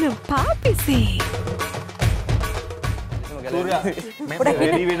 රූටන පාපිසි.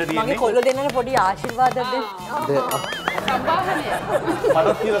 මගේ කොල්ලෝ දෙන්නට පොඩි ආශිර්වාදයක් දෙන්න.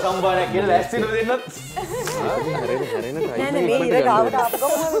 මටත් කියලා සම්බාරයක් කියලා ලෑස්තිව දෙන්නත්. නෑ මේ ඉර ගාවට ආපු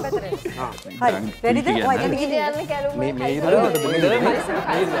ගමන් මම පැතරේ. හරි. රෙඩිද? ඔය දැන් ගිහින් යන්න කැලුම. මේ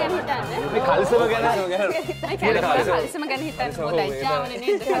කල්සම ගැන කල්සම ගැන හිතන්න පොඩ්ඩයි ජාවනේ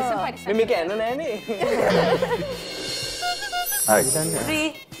නේද කල්සම පරිසම් මේක ඇන්න නෑනේ. හරි.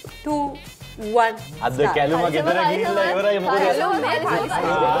 3 2 1 අද කැලුම ගෙදර ගිහිල්ලා ඉවරයි මොකද?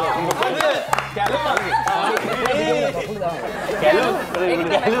 කැලුම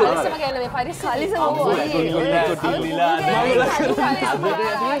කල්සම ගැන මේ පරිසම් කල්සම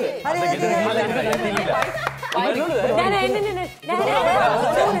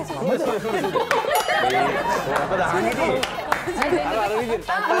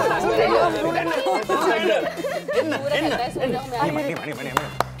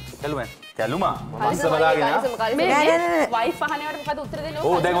කැලුම මස්ස බලාගෙන මේ වයිෆ් අහනවට මොකද උත්තර දෙන්නේ?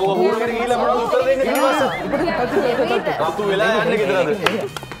 ඕ දැන් ඕක හුරු කරගෙන ගිහිල්ලා මොනවද උත්තර දෙන්නේ කිව්වස? රතු වෙලා යන්නේ ගෙදරද?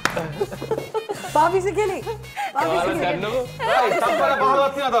 පාපිසි කෙනෙක්. පාපිසි ගන්නකො. හයි තම්පර 15ක්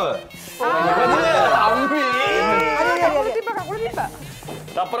තියෙනවා තව.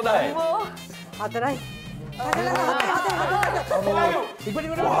 තප්පර 10යි. හතරයි.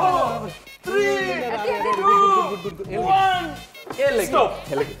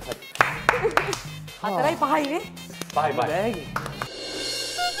 හතරයි පහයි නේ. පහයි.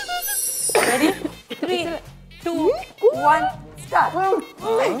 Ready? 3 2 1 start.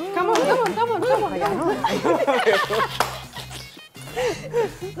 Come on.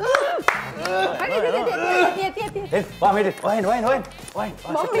 Wah, made it. Wine.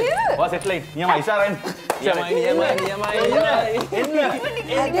 Wah, set line. Niamai, Isaran.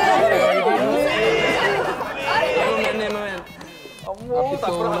 නියමයි.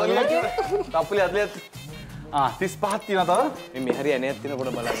 තප්පලේ අත්ලියත්. 35ක් තියෙනවා තව. මේ හරි ඇණයක්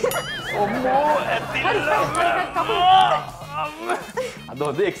තියෙනකොට බලන්න. අද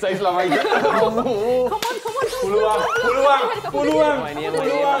හොඳ එක්සයිස් ළමයි. පුළුවන්.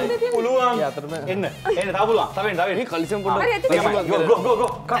 එන්න. තව පුළුවන්. තව එන්න. මේ කලිසම් පොඩ්ඩක් go.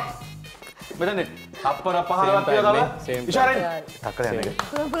 come. මෙතන තප්පර 15ක් තියෙනවා තව. ඉෂාරෙන්. තක්කල යන්න.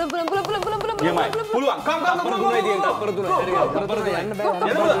 නියමයි. පුළුවන්. come. තප්පර 3යි තියෙන තප්පර 3යි. තප්පර 3 යන්න බෑ.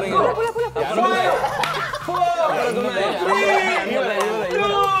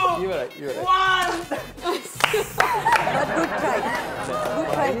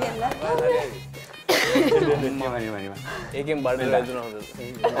 ඒකෙන් බඩ වැදුනා හොඳට.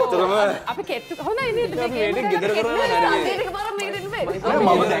 ඇත්තටම අපි කෙට්ටු හොඳයි නේද මේක ගෙදර කරනවා හරියට. ඒක පාරක් මේක දෙන්න බෑ.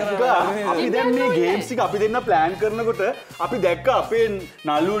 මම දැක්කා අපි දැන් මේ ගේම්ස් ටික අපි දෙන්න ප්ලෑන් කරනකොට අපි දැක්කා අපේ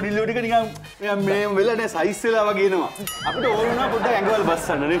නළුව ඩිල්ලෝ ටික නිකන් මේ වෙලා නෑ සයිස් වෙලා වගේ එනවා. අපිට ඕන වුණා පොඩ්ඩක් ඇඟවල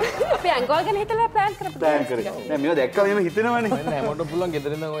බස්සන්න නේ. අපි ඇඟවල් ගැන හිතලා ප්ලෑන් කරපු ප්ලෑන් කරේ. නෑ මේවා දැක්කම එහෙම හිතෙනවනේ. හැමෝටම පුළුවන්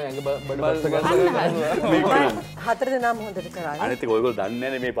ගෙදර ඉඳන් ඔය ඇඟ බඩ බස්ස ගන්න. මේක කරන්න. හතර දෙනාම හොඳට කරා. අනිත් එක ඔයගොල්ලෝ දන්නේ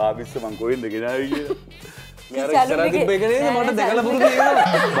නැනේ මේ පාපිස්ස මං කොහෙන්ද ගෙනාවේ කියලා. යාර ඉස්සරහ තිබ්බ එක නේද මට දැකලා පුරුදු වෙනවා.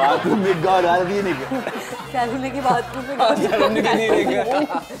 බාත්රූම් එක ගාව දාලා තියෙන එක. සැලුන් එකේ බාත්රූම් එක. සැලුන් එකේ තියෙන එක.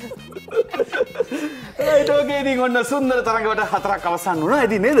 ඒත් ඔගේ ඉතින් ඔන්න සුන්දර තරඟවට හතරක් අවසන් වුණා.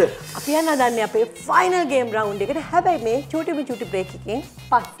 ඉතින් නේද? අපි යන්න හදන්නේ අපේ ෆයිනල් ගේම් රවුන්ඩ් එකට. හැබැයි මේ චූටි බ්‍රේක් එකකින්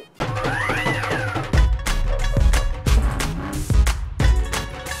පස්සේ.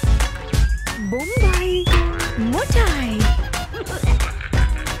 Bombai Motai.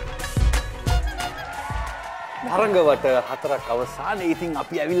 තරඟවට හතරක් අවසානයේ ඉතින්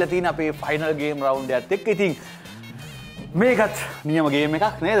අපි ඇවිල්ලා තියෙන අපේ ෆයිනල් ගේම් රවුන්ඩ් එකත් එක්ක ඉතින් මේකත් නියම ගේම්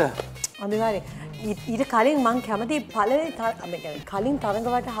එකක් නේද? අනිවාර්යෙන්. ඊට කලින් මං කැමති කලින්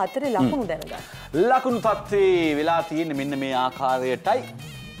තරඟවට හතරේ ලකුණු දැනගන්න. ලකුණු තත්ත්වේ වෙලා තියෙන්නේ මෙන්න මේ ආකාරයටයි.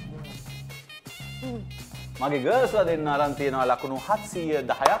 මගේ ගර්ල්ස්ලා දෙන්න අරන් තියෙනවා ලකුණු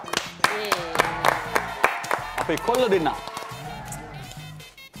 710ක්. අපේ කොල්ල දෙන්න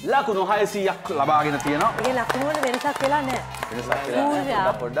ලකුණු 600ක් ලබාගෙන තියෙනවා. ඒ ලකුණු වල වෙනසක් වෙලා නැහැ. වෙනසක් වෙලා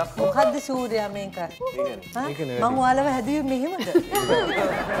නැහැ. පොඩ්ඩක් මොකද්ද සූර්යා මේක? මං ඔයාලව හැදුවේ මෙහෙමද?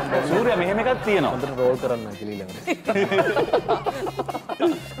 සූර්යා මෙහෙම එකක් තියෙනවා. හොඳට රෝල් කරන්න කියලා ඊළඟට.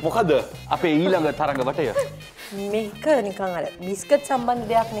 මොකද අපේ ඊළඟ තරඟ වටය මේක නිකන් අර බිස්කට් සම්බන්ධ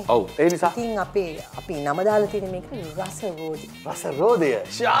දෙයක් නේ. ඔව් ඒ නිසා. ඉතින් අපි නම දාලා තියෙන මේක රස රෝදි. රස රෝදය.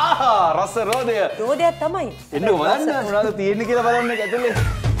 ෂා රස රෝදය. රෝදයක් තමයි. එන්නකො බලන්න මොනවද තියෙන්නේ කියලා බලන්න ඇතුලේ.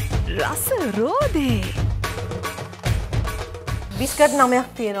 රස රෝදේ. බිස්කට් 9ක්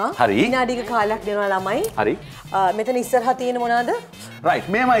තියෙනවා. හරි. විනාඩික කාලයක් දෙනවා ළමයි. හරි. මෙතන ඉස්සරහා තියෙන මොනවාද? රයිට්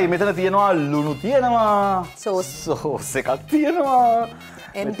මේමයි මෙතන තියෙනවා ලුණු තියෙනවා. සෝස් එකක් තියෙනවා.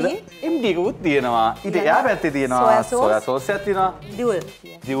 empty එකකුත් තියෙනවා. ඊට එහා පැත්තේ තියෙනවා සෝයා සෝස් එකක් තියෙනවා.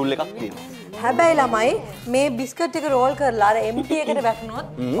 දියුල් එකක් තියෙනවා. හැබැයි ළමයි මේ බිස්කට් එක රෝල් කරලා අර empty එකට වැටුනොත්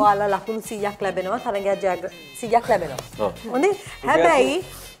ඔයාලා ලකුණු 100ක් ලැබෙනවා. තරගයක් 100ක් ලැබෙනවා. හොඳේ. හැබැයි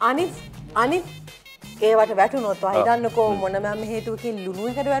අනිත් ඒවට වැටුනොත් ඔයා හිතන්නකෝ මොනම හේතුවකින් ලුණු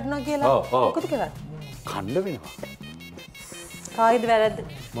එකට වැටුණා කියලා. මොකද කරන්නේ? කන්න වෙනවා. කායිද වැරද්ද?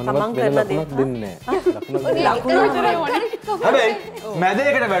 තමන් කරන දේ. දෙන්නේ ලකුණු විතරයි ඕනේ. හැබැයි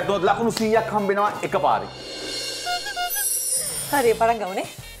මැදයකට වැටුනොත් ලකුණු 100ක් හම්බ වෙනවා එකපාරේ. හරි පටන් ගමුනේ.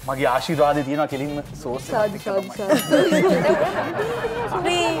 මගේ ආශිර්වාදේ තියෙනවා කෙලින්ම සෝස් එක. සාදු. 3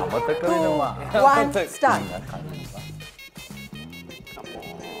 2 1 start.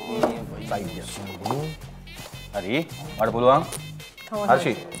 හරි මට පුළුවන්.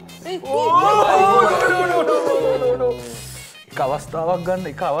 හර්ෂි. එක අවස්ථාවක් ගන්න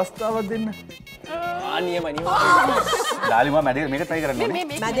එක අවස්ථාවක් දෙන්න. නියමයි. ඩාලි මම මේක try කරන්න ඕනේ.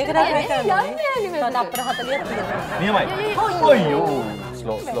 මැදයකට try කරන්න ඕනේ. තව අපර 40ක් තියෙනවා. නියමයි. අයියෝ.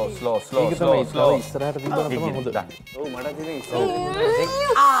 slow. ඉස්සරහට තිබ්බම තමයි හොඳ. ඔව් මට තියෙන ඉස්සර.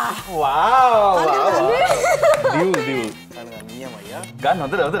 wow. දියුල්. නියමයි යා. ගන්න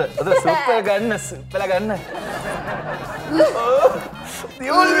හොඳට සුප්පර් ගන්න.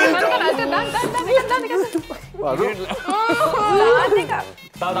 දියුල්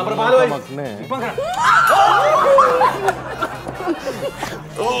තාම අපර 15යි. ඉක්මන් කරන්න.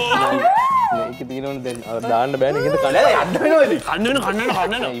 මේක තියෙනවනේ දැන් දාන්න බෑනේ හිත කන. නෑ යන්න වෙනවද? කන්න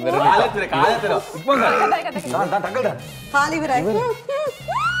ඉවර කාලෙත් ඉක්මන් කරන්න. දාන්න ටකල් දාන්න. කාලි ඉවරයි.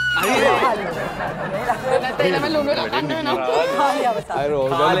 නැත්නම් ලුණු එකක් ගන්න වෙනවා. කාලි අවසන්. අර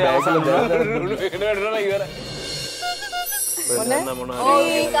ඕල් ගන්න බෑග් වල දාලා ලුණු එකට වැටුණා ඉවරයි.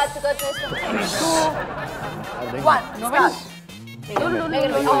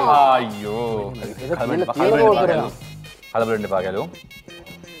 අයියෝ. හදබලන්න එපා ගැලුම්.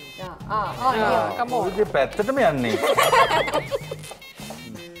 ඉතින් පැත්තටම යන්නේ.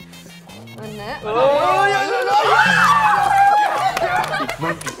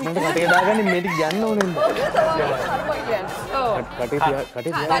 මට කටේ දාගන්නේ මේක යන්න ඕනේ නේද?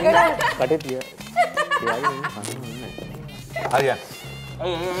 කටේ තියා. හරියන්.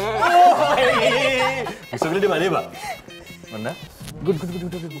 ඉස්සෙල්ලට බලේ බා. මොන්න? ගුඩ්.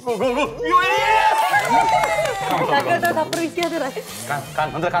 තකරට තප්පර 24යි. කන්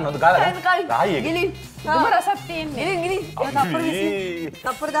හොඳ ගාලා. ආයි එක. ගිලින්. දුම රසක් තියෙන්නේ. ගිලි. තප්පර 20.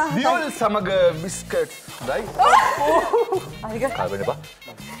 තප්පර 10. දියුල් සමග බිස්කට්. හොඳයි. හරිද? කල්පෙන්න එපා.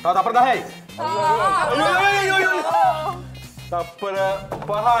 තව තප්පර 10යි. තප්පර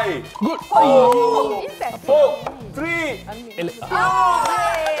 5යි. ගුඩ්. 4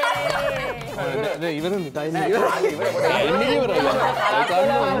 3 ඉවරනේ ටයිම් එක.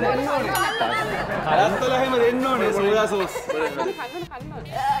 කරත්තල හැම දෙන්න ඕනේ සෝයා සෝස්.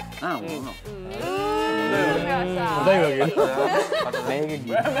 හොඳයි වගේ. මේක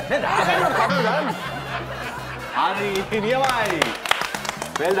හරි නියමයි.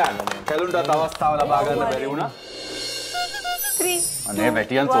 well done. කැලුන්ටත් අවස්ථාව ලබා ගන්න බැරි වුණා. 3 අනේ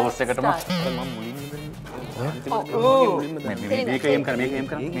වැටියන් සෝස් එකටම මම මේක එම්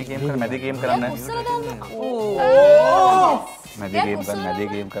කරන්න මැදේ ගේම් කරන්න. මැදේ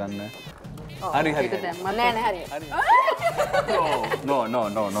ගේම් කරන්න. හරි. නෑ හරි. no.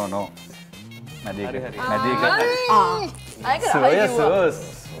 මැදේ soya sauce.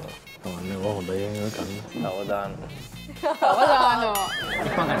 ඔන්න හොඳයි කන්න. තව දාන්න. අවදානෝ.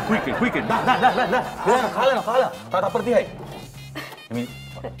 quick කාලා. තව තප්පර 30යි. එමි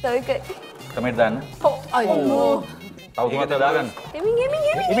කමෙන්ට් දාන්න. අයියෝ. තව තුනක් දාගන්න. එමින්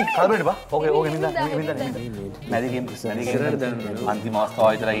කල්පෙන්න බා. ඕකේ එමින් දාන්න. මැදේ ගේම් අන්තිම අවස්ථාව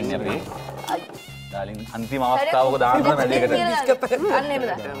විතරයි ඉන්නේ අපි. ඩාලින් අන්තිම අවස්ථාවක දාන්න මැදේකට. අන්න එහෙම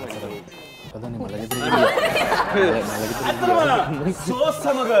දාන්න. පදන්නේ මලගෙදර සෝස්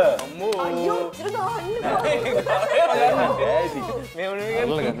සමග අයියෝ ඉතර දාන්න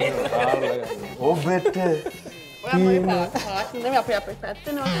ඔබට පාස්නේ අපි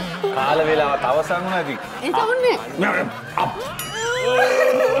පැත්තේ නෝ. කාල වේලාව අවසන් වුණා ඉතින්. ඒක ඕනේ.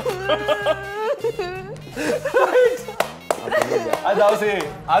 අද දවසේ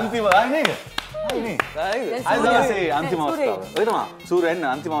අන්තිම නේද? අද දවසේ අන්තිම අවස්ථාව. ඔය තමයි සූර එන්න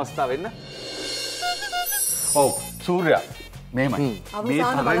අන්තිම අවස්ථාව එන්න. ඔව් සූර්යා මේමයි මේ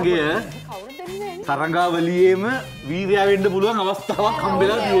තරගය තරංගාවලියේම වීරයා වෙන්න පුළුවන් අවස්ථාවක්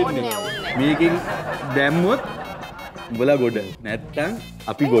හම්බෙලා තියෙන්නේ. මේකෙන් දැම්මොත් උඹලා ගොඩ නැත්තම්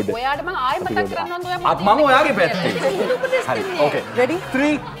අපි ගොඩ. ඔයාට මම ආයෙ මතක් කරන්න ඕනද ඔයා මම ඔයාගේ පැත්තේ. හරි. ඕකේ. Ready?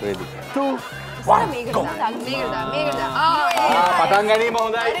 3 ready 2 මේකට පටන් ගැනීම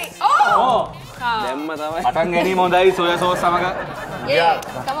හොඳයි. ඕ. දැම්ම තමයි පටන් ගැනීම හොඳයි සොයා සෝස් සමග. යේ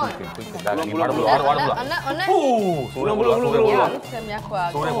come on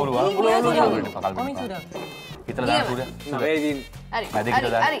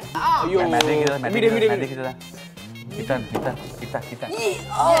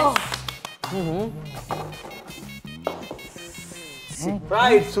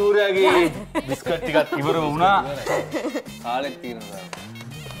රයිට් සූර්යාගේ බිස්කට් ටිකක් ඉවර වුණා. කාලෙත් තියෙනවා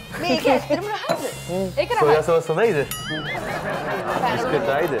මේක ඇත්තටම රහද ඒක සොයා සෝස් හොඳයිද? බිස්කට්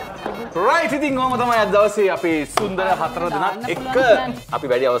ආයිද? රයිට් ඉතින් ඕම තමයි අද දවසේ අපේ සුන්දර හතර දෙනා එක්ක අපි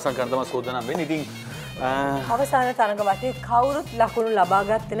වැඩි අවසන් කරන තමයි සෝදනම් වෙන්නේ. ඉතින් අවසාන තරඟ වටේ කවුරුත් ලකුණු ලබා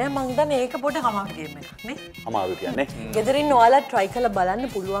ගත්තේ නැහැ. මං දන්නේ ඒක පොඩ්ඩක් අමාරු ගේම් එකක් නේ. අමාරු කියන්නේ. ගෙදරින් ඔයාලා try කරලා බලන්න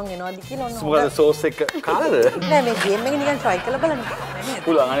පුළුවන් වෙනවද කියලා ඔන්න. මොකද සෝස් එක කාලද? නෑ මේ ගේම් එක නිකන් try කරලා බලන්න.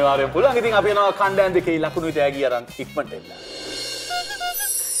 පුළුවන් අනිවාර්යෙන් පුළුවන්. ඉතින් අපි යනවා කණ්ඩායම් දෙකේ ලකුණු තෑගි අරන් ඉක්මනට එන්න.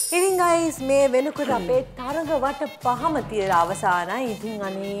 ඉතින් guys මේ වෙනකොට අපේ තරඟ වට පහම තියලා අවසానයි. ඉතින්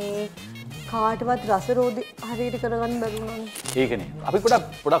අනේ කාටවත් රසරෝදේ හරියට කරගන්න බැරුණානේ. ඒකනේ. අපි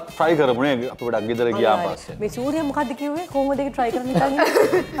පොඩක් try කරමු නේ. අපි පොඩක් ගෙදර ගියාන් පස්සේ. මේ සූර්යා මොකද්ද කිව්වේ? කොහොමද ඒක try කරන්න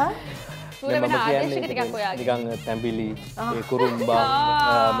හිතන්නේ? හා? සූර්ය වෙන ආදේශක ටිකක් ඔයාගේ. නිකන් තැඹිලි ඒ කුරුම්බා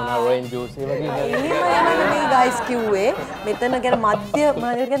මොනවා රේන් ජූස් ඒ වගේ මේ guys කිව්වේ මෙතන කියන මධ්‍ය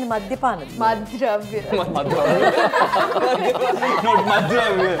මොනවද කියන්නේ මධ්‍යපාන මද්ද්‍රව්‍ය. නොට්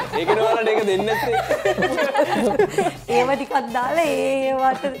මධ්‍යම. ඒකනේ ඔයාලට ඒක දෙන්නේ නැත්තේ ඒව ටිකක් දාලා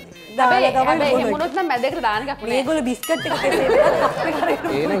ඒවට දාලා තමයි හැබැයි මොනොත් නම් මැදකට දාන්න එකක් නෑ. මේගොල්ලෝ බිස්කට් එක කෙසේ දෙයක් අපේ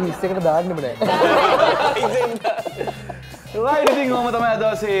කරගෙන ඒන හිස් එකට දාන්න බෑ right ඉතින් ඕම තමයි අද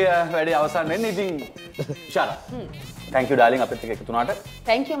දවසේ වැඩේ අවසන් වෙන්නේ. ඉතින් ශාලා thank you darling අපිත් එක්ක එකතු වුණාට.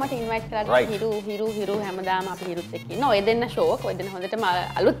 thank you මට invite කරාට හිරු හැමදාම අපි හිරුත් එක්ක ඉන්නවා. ඔය දෙන්න ෂෝක් ඔය දෙන්න හොඳටම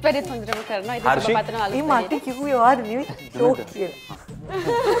අලුත් වැඩේත් හොඳටම කරනවා. ඉතින් ඔබ පතනවා අලුත් මේ මට කිව්වේ ඔයාද නෙවෙයි ෂෝක් කියලා.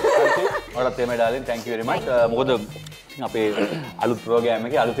 ඔයාලත් එමේ darling thank you very much. මොකද ඉතින් අපේ අලුත් ප්‍රෝග්‍රෑම්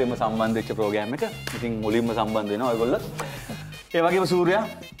එකේ අලුතෙන්ම සම්බන්ධ වෙච්ච ප්‍රෝග්‍රෑම් එක. ඉතින් මුලින්ම සම්බන්ධ වෙනවා ඔයගොල්ලෝ. ඒ වගේම සූර්යා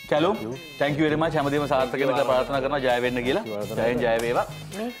Kalum thank you very much හැමදේම සාර්ථක වෙන්න කියලා ප්‍රාර්ථනා කරනවා. ජය වෙන්න කියලා. ජයෙන් ජය වේවා.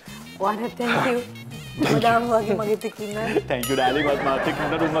 මේ ඔයාට thank you. මදාම වගේ මගෙත් එක්ක ඉන්නවා. thank you darling වත් මාත් එක්ක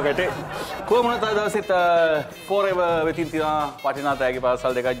ඉන්න දුන්න ගැටේ. කොහොමද අද දවසෙත් forever වෙතින් තියන වටිනා තෑගි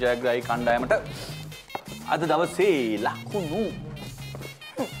පාසල් දෙකක් ජයග්‍රාහී කණ්ඩායමට අද දවසේ ලකුණු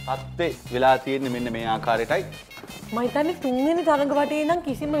අත්තේ වෙලා තියෙන්නේ මෙන්න මේ ආකාරයටයි. මම හිතන්නේ තුන්වෙනි තරඟ වටේ නම්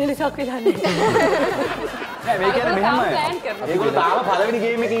කිසිම වෙලසක් වෙලා නැහැ. නෑ මේ කියන්නේ මෙහෙම ඒගොල්ලෝ තාම පළවෙනි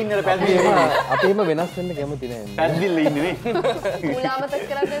ගේම් එකේ ඉන්නර පැද්දිල්ල. අපි එහෙම වෙනස් වෙන්න කැමති නෑ. පැද්දිල්ල ඉන්නේ නේ. මුලාමතක්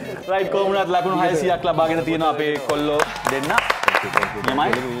කරන්නේ. රයිට් කොමුණත් ලකුණු 600ක් ලබාගෙන තියෙනවා අපේ කොල්ලෝ දෙන්න. නියමයි.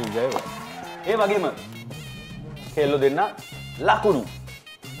 ඒ වගේම කෙල්ලෝ දෙන්න ලකුණු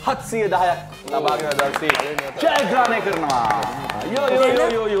 710ක් ලබාගෙන දැල්සේ ජයග්‍රහණය කරනවා. යෝ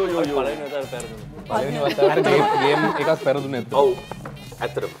පළවෙනි වතාවට ගේම් එකක් පෙරදුනේ නැත්නම්. ඔව්.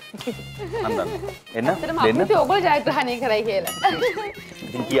 ඇත්තටම. අන්දන්න. එන්න ඇත්තටම දෙන්න. අපිට ඔයගොල්ලෝ ජයග්‍රහණය කරයි කියලා.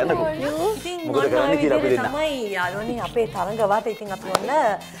 ඉතින් කියන්නකෝ. ඉතින් මොකද කරන්න කියලා අපි දෙන්න. තමයි යාළුවනේ අපේ තරඟ වට ඉතින් අපි ඔන්න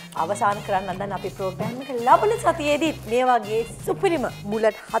අවසන් කරන්න හදන අපේ ප්‍රෝග්‍රෑම් එක ලබන සතියේදී මේ වගේ සුපිරිම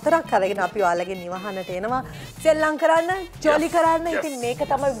බුලට් 4ක් අරගෙන අපි ඔයාලගේ නිවහනට එනවා සෙල්ලම් කරන්න ජොලි කරන්න. ඉතින් මේක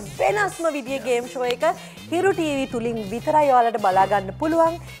තමයි වෙනස්ම විදිහේ ගේම් ෂෝ එක හිරු TV තුලින් විතරයි ඔයාලට බලා ගන්න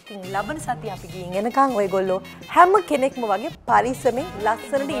පුළුවන්. ඉතින් ලබන සතිය අපි ගිහින් එනකන් ඔයගොල්ලෝ හැම කෙනෙක්ම වගේ පරිස්සමෙන්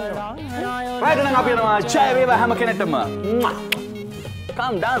ලස්සනට ඉන්නවා. right නම් අපි යනවා ජය වේවා හැම කෙනෙක්ටම.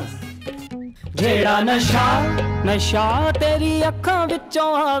 come dance. ਜਿਹੜਾ ਨਸ਼ਾ ਤੇਰੀ ਅੱਖਾਂ ਵਿੱਚੋਂ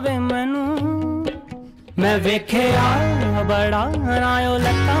ਆਵੇ ਮੈਨੂੰ ਮੈਂ ਵੇਖਿਆ ਬੜਾ ਰਾਇਓ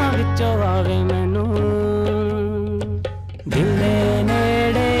ਲੱਤਾਂ ਵਿੱਚੋਂ ਆਵੇ ਮੈਨੂੰ ਦਿਲ ਦੇ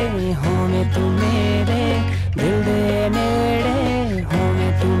ਨੇੜੇ ਹੋਵੇਂ ਤੂੰ ਮੇਰੇ ਦਿਲ ਦੇ ਨੇੜੇ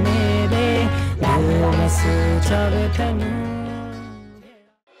ਹੋਵੇਂ ਤੂੰ ਮੇਰੇ ਦਿਲ ਵਸ ਜਾਵੇ ਤੈਨੂੰ